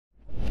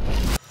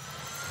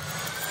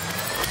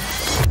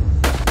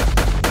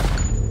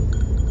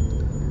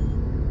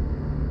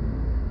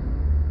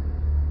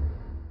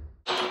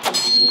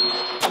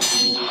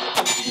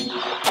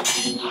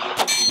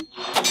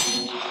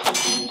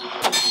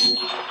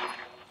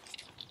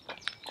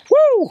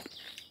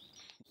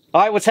All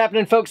right, what's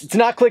happening, folks? It's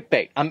not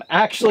clickbait. I'm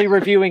actually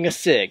reviewing a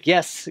SIG.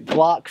 Yes,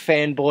 Glock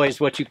fanboy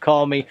is what you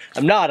call me.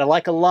 I'm not. I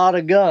like a lot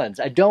of guns.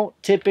 I don't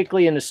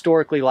typically and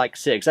historically like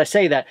SIGs. I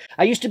say that.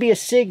 I used to be a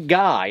SIG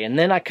guy, and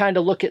then I kind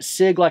of look at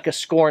SIG like a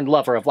scorned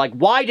lover of like,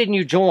 why didn't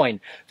you join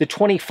the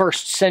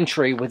 21st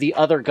century with the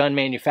other gun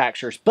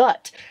manufacturers?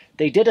 But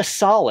they did a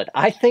solid.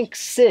 I think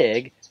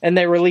SIG, and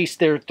they released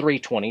their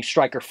 320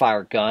 striker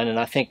fire gun, and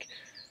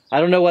I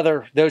don't know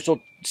whether those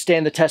will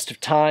stand the test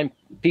of time.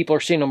 People are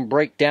seeing them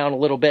break down a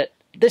little bit.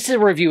 This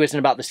review isn't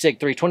about the SIG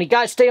 320.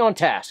 Guys, stay on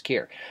task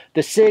here.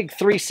 The SIG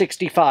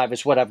 365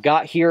 is what I've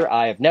got here.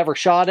 I have never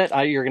shot it.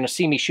 You're going to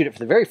see me shoot it for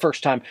the very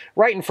first time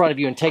right in front of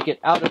you and take it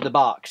out of the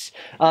box.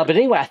 But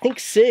anyway, I think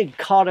SIG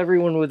caught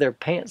everyone with their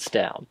pants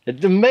down.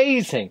 It's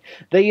amazing.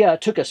 They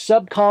took a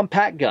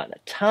subcompact gun, a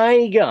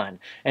tiny gun,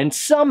 and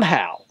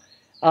somehow,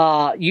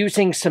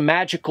 using some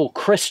magical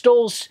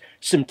crystals,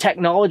 some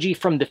technology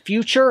from the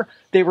future,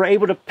 they were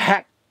able to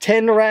pack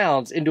 10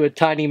 rounds into a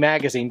tiny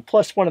magazine,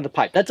 plus one of the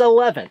pipe. That's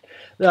 11.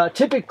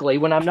 Typically,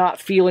 when I'm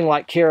not feeling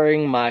like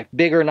carrying my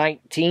bigger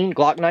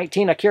Glock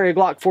 19, I carry a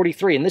Glock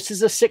 43, and this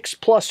is a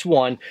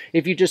 6+1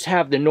 if you just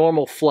have the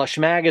normal flush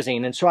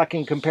magazine. And so I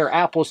can compare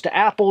apples to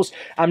apples.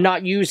 I'm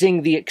not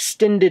using the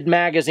extended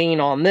magazine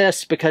on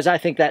this because I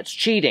think that's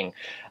cheating.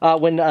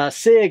 When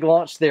SIG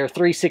launched their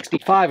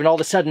 365 and all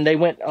of a sudden they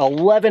went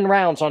 11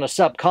 rounds on a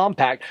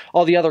subcompact,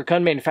 all the other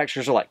gun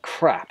manufacturers are like,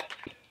 crap.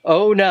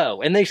 Oh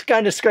no, and they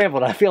kind of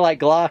scrambled. I feel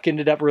like Glock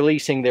ended up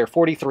releasing their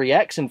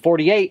 43X and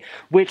 48,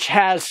 which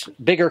has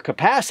bigger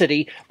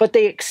capacity, but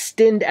they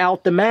extend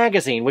out the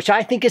magazine, which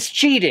I think is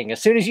cheating.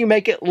 As soon as you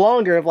make it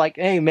longer, I'm like,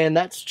 hey man,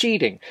 that's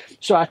cheating.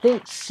 So I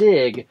think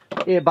SIG,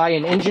 by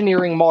an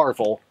engineering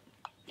marvel,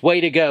 way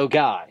to go,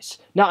 guys.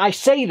 Now I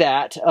say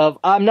that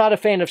I'm not a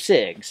fan of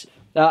SIGs.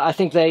 I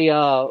think they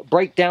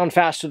break down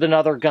faster than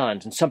other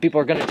guns. And some people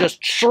are going to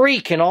just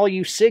shriek, and all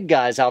you SIG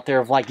guys out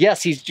there of like,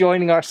 yes, he's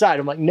joining our side.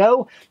 I'm like,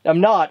 no,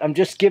 I'm not. I'm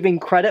just giving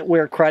credit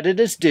where credit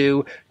is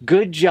due.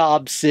 Good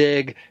job,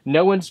 SIG.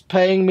 No one's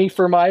paying me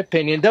for my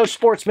opinion. Though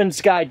Sportsman's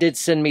Guide did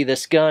send me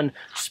this gun.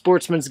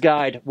 Sportsman's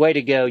Guide, way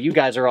to go. You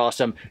guys are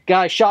awesome.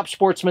 Guys, shop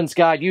Sportsman's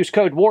Guide. Use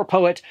code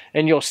WARPOET,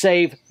 and you'll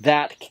save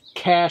that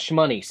cash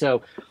money.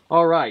 So,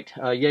 all right.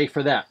 Yay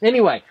for that.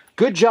 Anyway.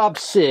 Good job,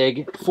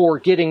 SIG, for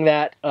getting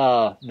that,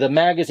 the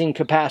magazine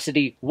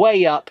capacity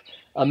way up.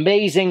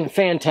 Amazing,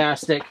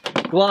 fantastic.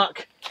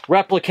 Glock,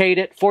 replicate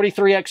it.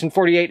 43X and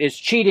 48 is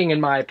cheating, in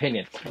my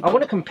opinion. I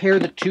want to compare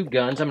the two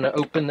guns. I'm going to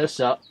open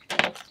this up.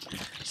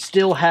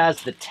 Still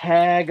has the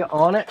tag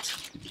on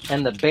it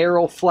and the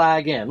barrel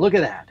flag in. Look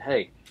at that.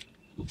 Hey,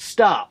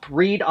 stop.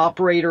 Read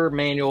operator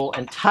manual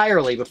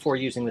entirely before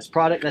using this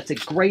product. That's a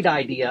great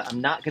idea.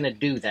 I'm not going to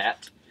do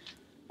that.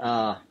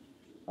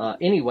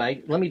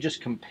 Anyway, let me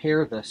just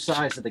compare the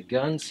size of the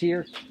guns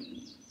here.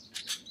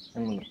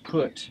 I'm going to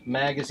put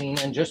magazine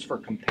in just for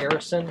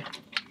comparison.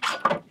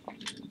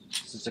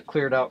 This is a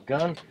cleared out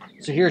gun.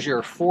 So here's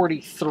your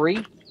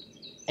 43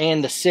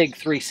 and the SIG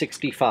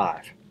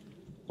 365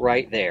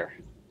 right there.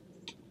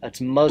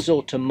 That's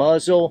muzzle to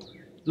muzzle.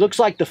 Looks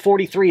like the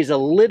 43 is a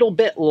little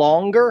bit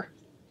longer.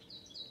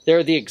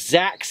 They're the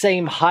exact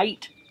same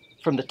height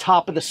from the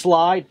top of the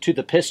slide to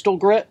the pistol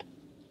grip.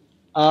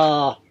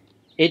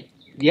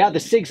 Yeah, the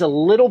SIG's a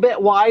little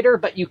bit wider,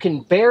 but you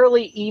can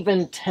barely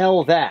even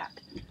tell that.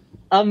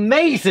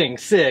 Amazing,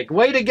 SIG.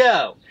 Way to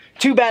go.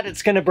 Too bad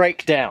it's going to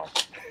break down.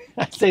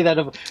 I say that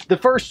of the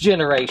first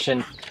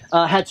generation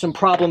had some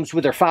problems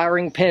with their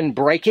firing pin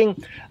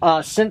breaking.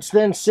 Since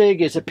then,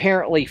 SIG has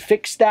apparently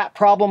fixed that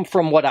problem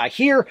from what I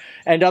hear,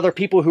 and other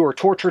people who are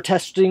torture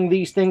testing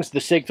these things, the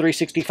SIG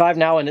 365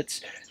 now in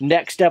its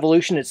next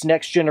evolution, its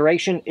next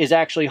generation, is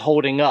actually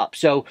holding up.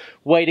 So,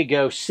 way to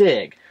go,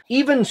 SIG.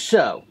 Even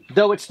so,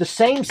 though it's the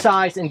same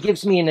size and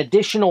gives me an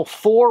additional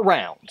 4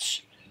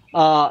 rounds,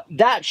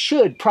 that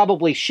should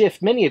probably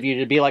shift many of you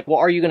to be like, well,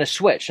 are you going to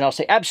switch? And I'll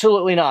say,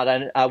 absolutely not,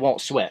 I won't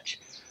switch.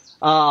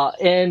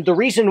 And the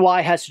reason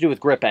why has to do with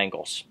grip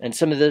angles. And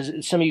some of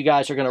you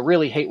guys are going to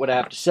really hate what I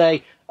have to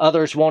say.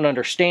 Others won't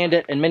understand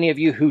it. And many of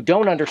you who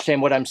don't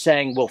understand what I'm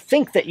saying will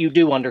think that you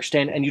do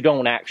understand, and you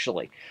don't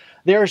actually.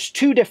 There's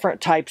 2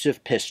 different types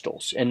of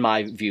pistols, in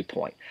my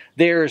viewpoint.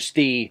 There's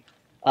the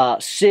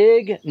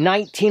SIG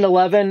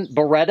 1911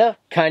 Beretta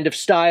kind of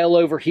style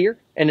over here,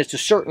 and it's a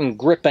certain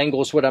grip angle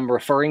is what I'm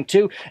referring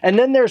to. And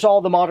then there's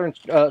all the modern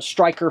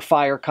striker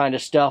fire kind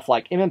of stuff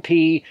like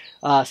M&P,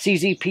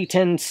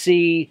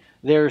 CZ-P10C,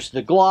 there's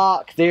the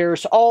Glock,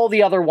 there's all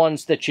the other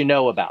ones that you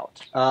know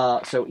about.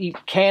 So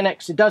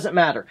Canex, it doesn't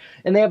matter.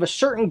 And they have a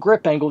certain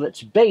grip angle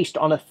that's based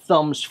on a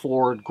thumbs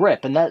forward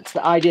grip. And that's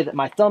the idea that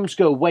my thumbs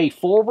go way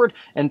forward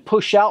and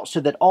push out so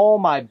that all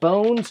my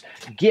bones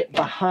get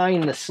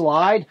behind the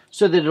slide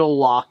so that it'll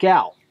lock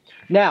out.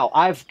 Now,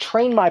 I've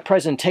trained my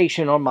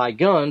presentation on my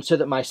gun so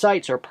that my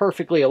sights are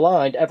perfectly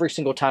aligned every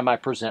single time I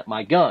present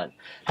my gun.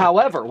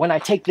 However, when I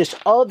take this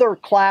other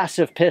class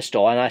of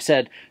pistol, and I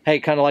said, hey,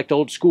 kind of like the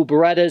old school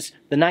Berettas,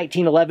 the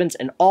 1911s,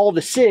 and all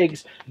the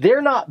SIGs,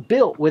 they're not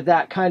built with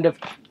that kind of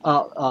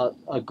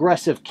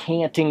aggressive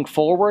canting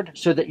forward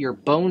so that your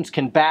bones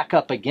can back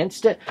up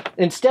against it.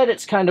 Instead,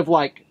 it's kind of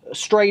like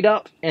straight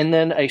up and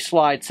then a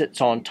slide sits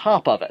on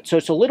top of it. So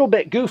it's a little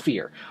bit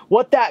goofier.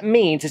 What that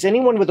means is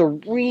anyone with a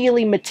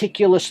really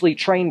meticulously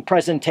trained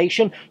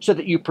presentation so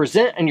that you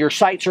present and your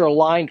sights are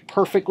aligned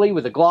perfectly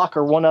with a Glock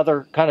or one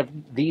other kind of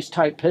these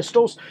type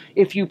pistols,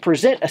 if you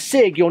present a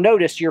SIG, you'll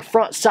notice your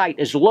front sight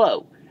is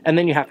low and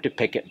then you have to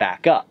pick it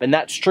back up. And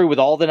that's true with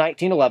all the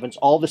 1911s,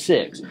 all the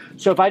SIGs.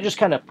 So if I just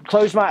kind of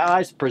close my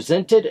eyes,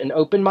 presented, and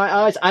open my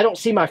eyes, I don't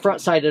see my front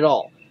sight at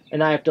all.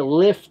 And I have to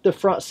lift the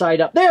front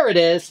sight up. There it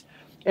is.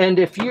 And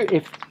if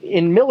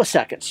in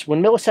milliseconds,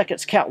 when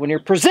milliseconds count, when you're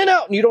present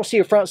out and you don't see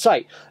a front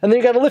sight, and then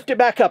you got to lift it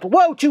back up,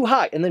 whoa, too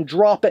high, and then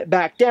drop it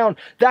back down,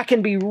 that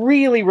can be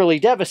really, really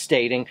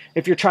devastating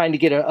if you're trying to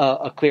get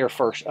a clear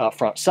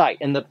front sight.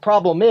 And the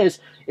problem is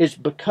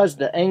because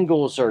the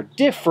angles are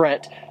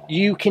different,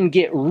 you can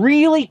get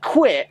really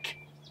quick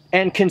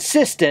and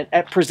consistent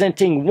at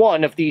presenting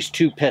one of these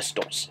two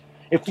pistols.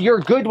 If you're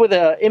good with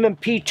a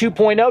M&P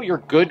 2.0, you're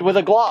good with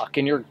a Glock,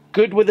 and you're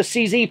good with a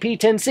CZ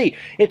P10C.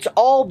 It's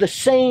all the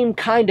same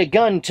kind of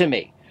gun to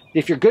me.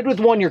 If you're good with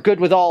one, you're good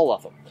with all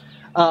of them.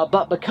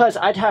 But because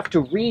I'd have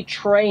to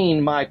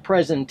retrain my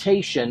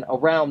presentation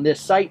around this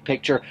sight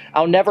picture,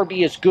 I'll never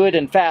be as good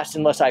and fast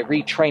unless I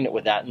retrain it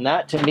with that. And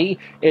that, to me,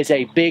 is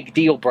a big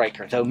deal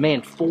breaker. Though,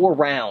 man, 4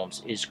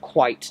 rounds is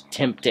quite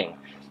tempting.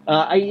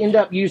 I end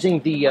up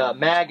using the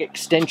mag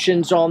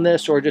extensions on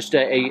this, or just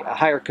a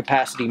higher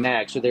capacity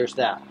mag, so there's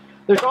that.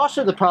 There's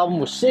also the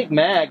problem with SIG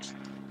mags.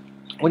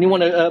 When you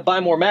want to buy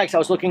more mags, I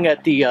was looking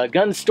at the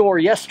gun store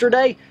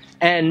yesterday,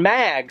 and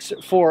mags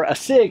for a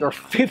SIG are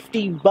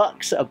 50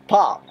 bucks a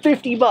pop.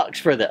 50 bucks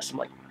for this. I'm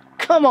like,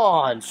 come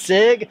on,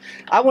 SIG.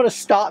 I want to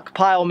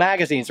stockpile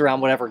magazines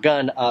around whatever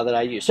gun that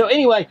I use. So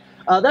anyway,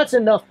 that's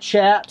enough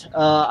chat.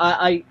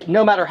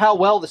 No matter how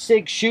well the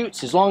SIG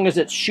shoots, as long as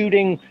it's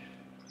shooting,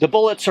 the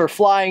bullets are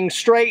flying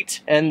straight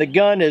and the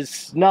gun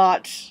is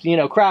not, you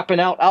know, crapping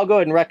out, I'll go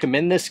ahead and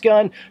recommend this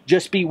gun.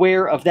 Just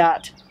beware of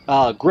that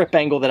grip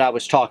angle that I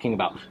was talking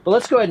about. But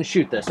let's go ahead and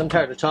shoot this. I'm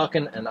tired of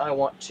talking and I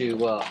want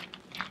to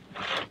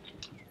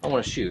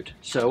shoot.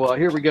 So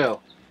here we go.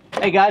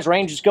 Hey guys,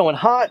 range is going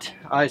hot.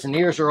 Eyes and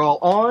ears are all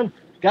on.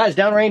 Guys,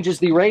 downrange is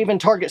the Raven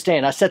target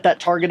stand. I set that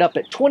target up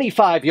at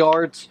 25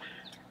 yards.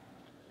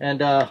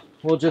 And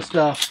we'll just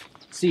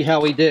see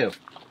how we do.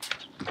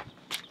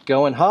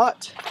 Going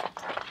hot.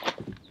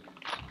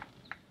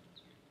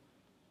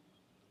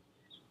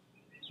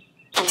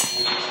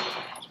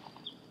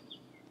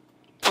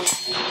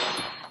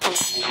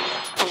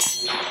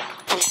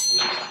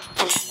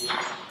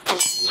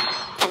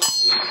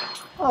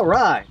 All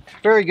right,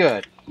 very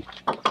good.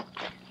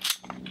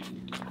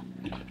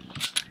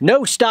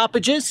 No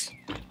stoppages.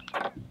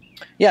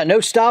 Yeah, no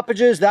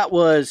stoppages. That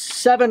was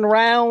 7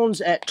 rounds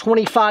at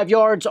 25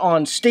 yards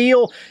on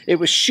steel. It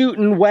was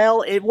shooting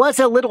well. It was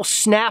a little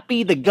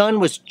snappy. The gun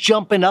was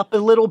jumping up a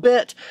little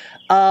bit,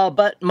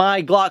 but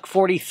my Glock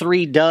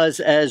 43 does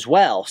as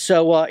well.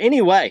 So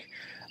anyway,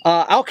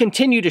 I'll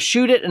continue to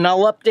shoot it and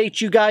I'll update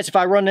you guys if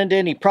I run into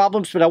any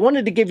problems, but I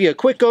wanted to give you a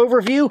quick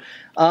overview.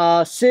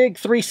 SIG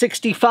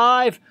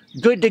 365,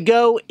 good to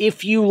go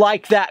if you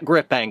like that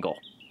grip angle.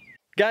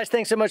 Guys,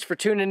 thanks so much for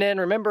tuning in.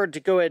 Remember to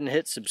go ahead and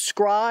hit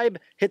subscribe,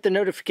 hit the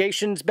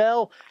notifications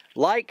bell,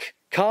 like,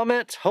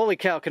 comment. Holy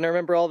cow, can I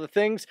remember all the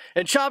things?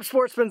 And Shop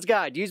Sportsman's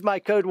Guide. Use my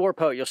code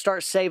WARPO. You'll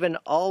start saving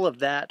all of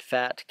that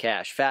fat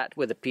cash. Fat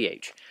with a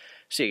PH.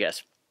 See you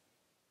guys.